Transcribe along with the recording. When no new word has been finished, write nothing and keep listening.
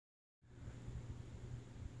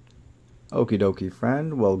Okie dokie,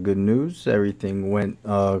 friend. Well, good news. Everything went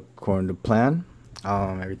according to plan.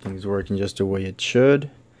 Everything's working just the way it should.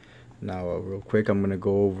 Now, real quick, I'm gonna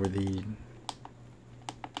go over the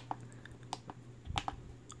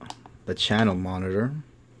channel monitor.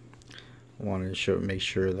 I want to make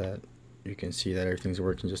sure that you can see that everything's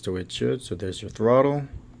working just the way it should. So there's your throttle.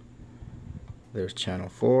 There's channel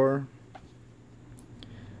 4.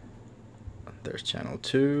 There's channel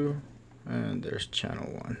 2, and there's channel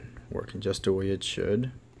 1. Working just the way it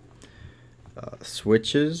should.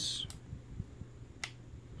 Switches.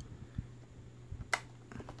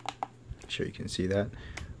 Sure you can see that.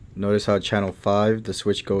 Notice how channel 5, the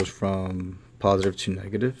switch goes from positive to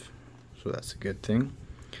negative, so that's a good thing.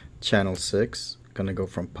 Channel 6, gonna go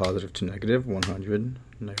from positive to negative, 100,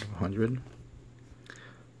 negative 100.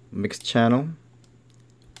 Mixed channel,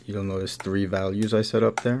 you'll notice 3 values I set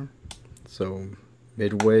up there. So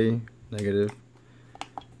midway, negative,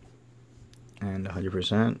 and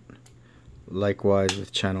 100%. Likewise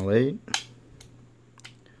with channel 8.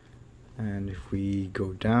 And if we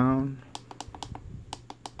go down,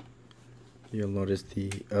 you'll notice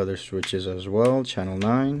the other switches as well. Channel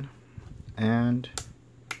 9 and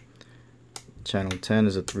channel 10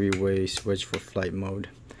 is a 3-way switch for flight mode.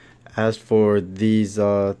 As for these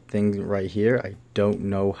things right here, I don't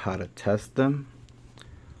know how to test them,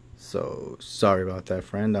 so sorry about that,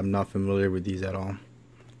 friend. I'm not familiar with these at all.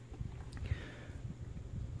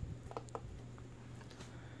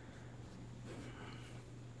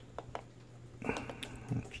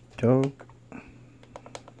 Dope.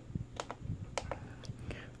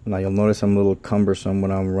 Now you'll notice I'm a little cumbersome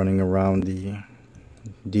when I'm running around the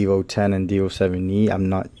Devo 10 and Devo 7E. I'm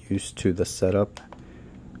not used to the setup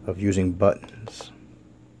of using buttons.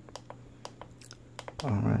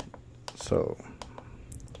 Alright, so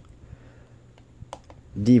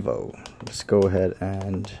Devo. Let's go ahead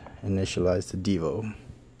and initialize the Devo.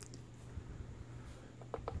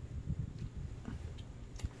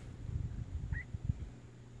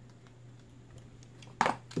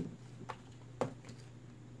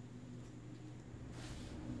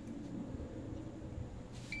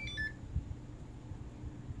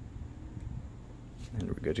 And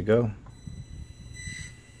we're good to go.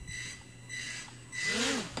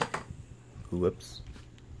 Whoops.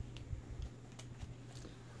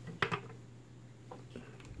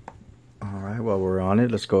 Alright, while we're on it,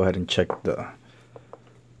 let's go ahead and check the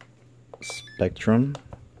spectrum.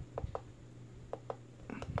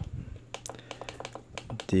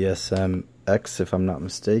 DSM-X, if I'm not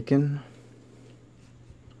mistaken.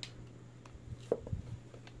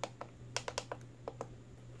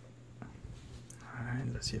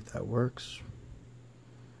 Let's see if that works.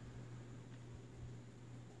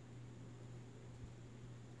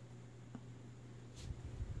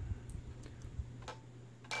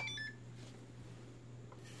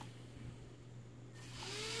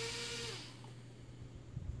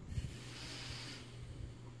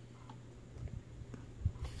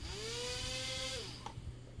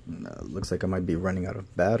 Looks like I might be running out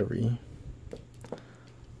of battery.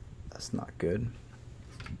 That's not good.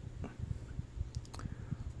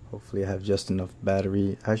 Hopefully I have just enough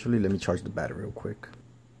battery. Actually, let me charge the battery real quick.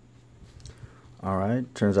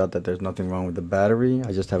 Alright, turns out that there's nothing wrong with the battery.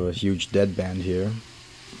 I just have a huge deadband here.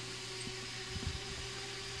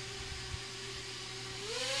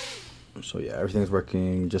 So yeah, everything's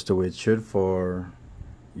working just the way it should for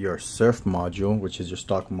your surf module, which is your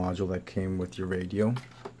stock module that came with your radio.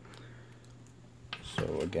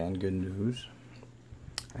 So again, good news.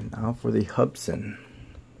 And now for the Hubsan.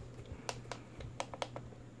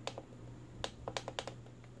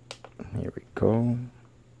 Here we go,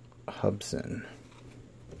 Hubsan.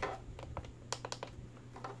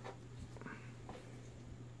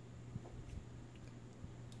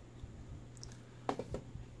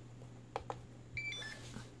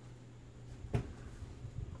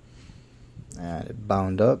 And it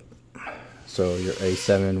bound up. So your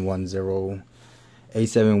A7105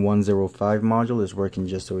 module is working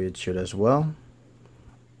just the way it should as well.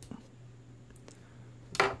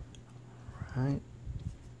 Right.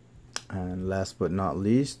 And last but not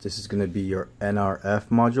least, this is going to be your NRF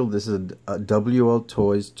module. This is a WL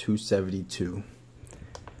Toys 272.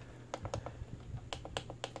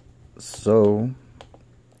 So,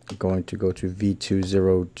 I'm going to go to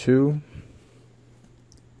V202.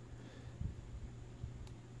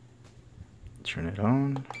 Turn it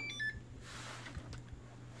on.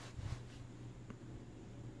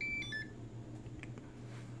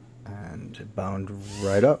 And it bound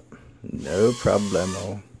right up. No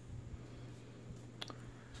problemo.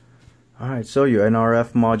 Alright, so your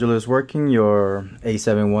NRF module is working, your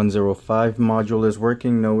A7105 module is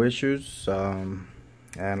working, no issues. And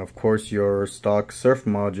of course your stock surf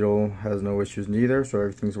module has no issues neither, so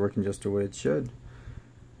everything's working just the way it should.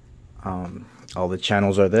 All the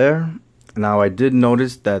channels are there. Now I did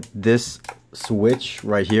notice that this switch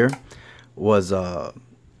right here was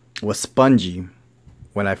spongy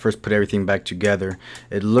when I first put everything back together.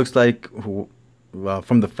 It looks like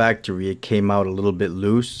from the factory it came out a little bit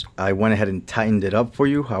loose. I went ahead and tightened it up for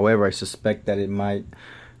you. However, I suspect that it might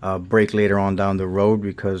break later on down the road,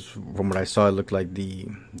 because from what I saw it looked like the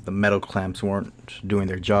metal clamps weren't doing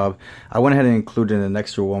their job. I went ahead and included an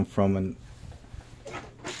extra one from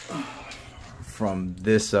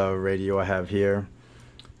this radio I have here.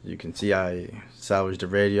 You can see I salvaged the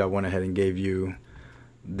radio. I went ahead and gave you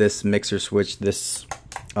this mixer switch, this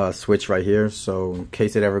switch right here, so in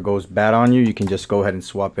case it ever goes bad on you, you can just go ahead and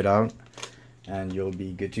swap it out and you'll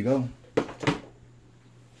be good to go.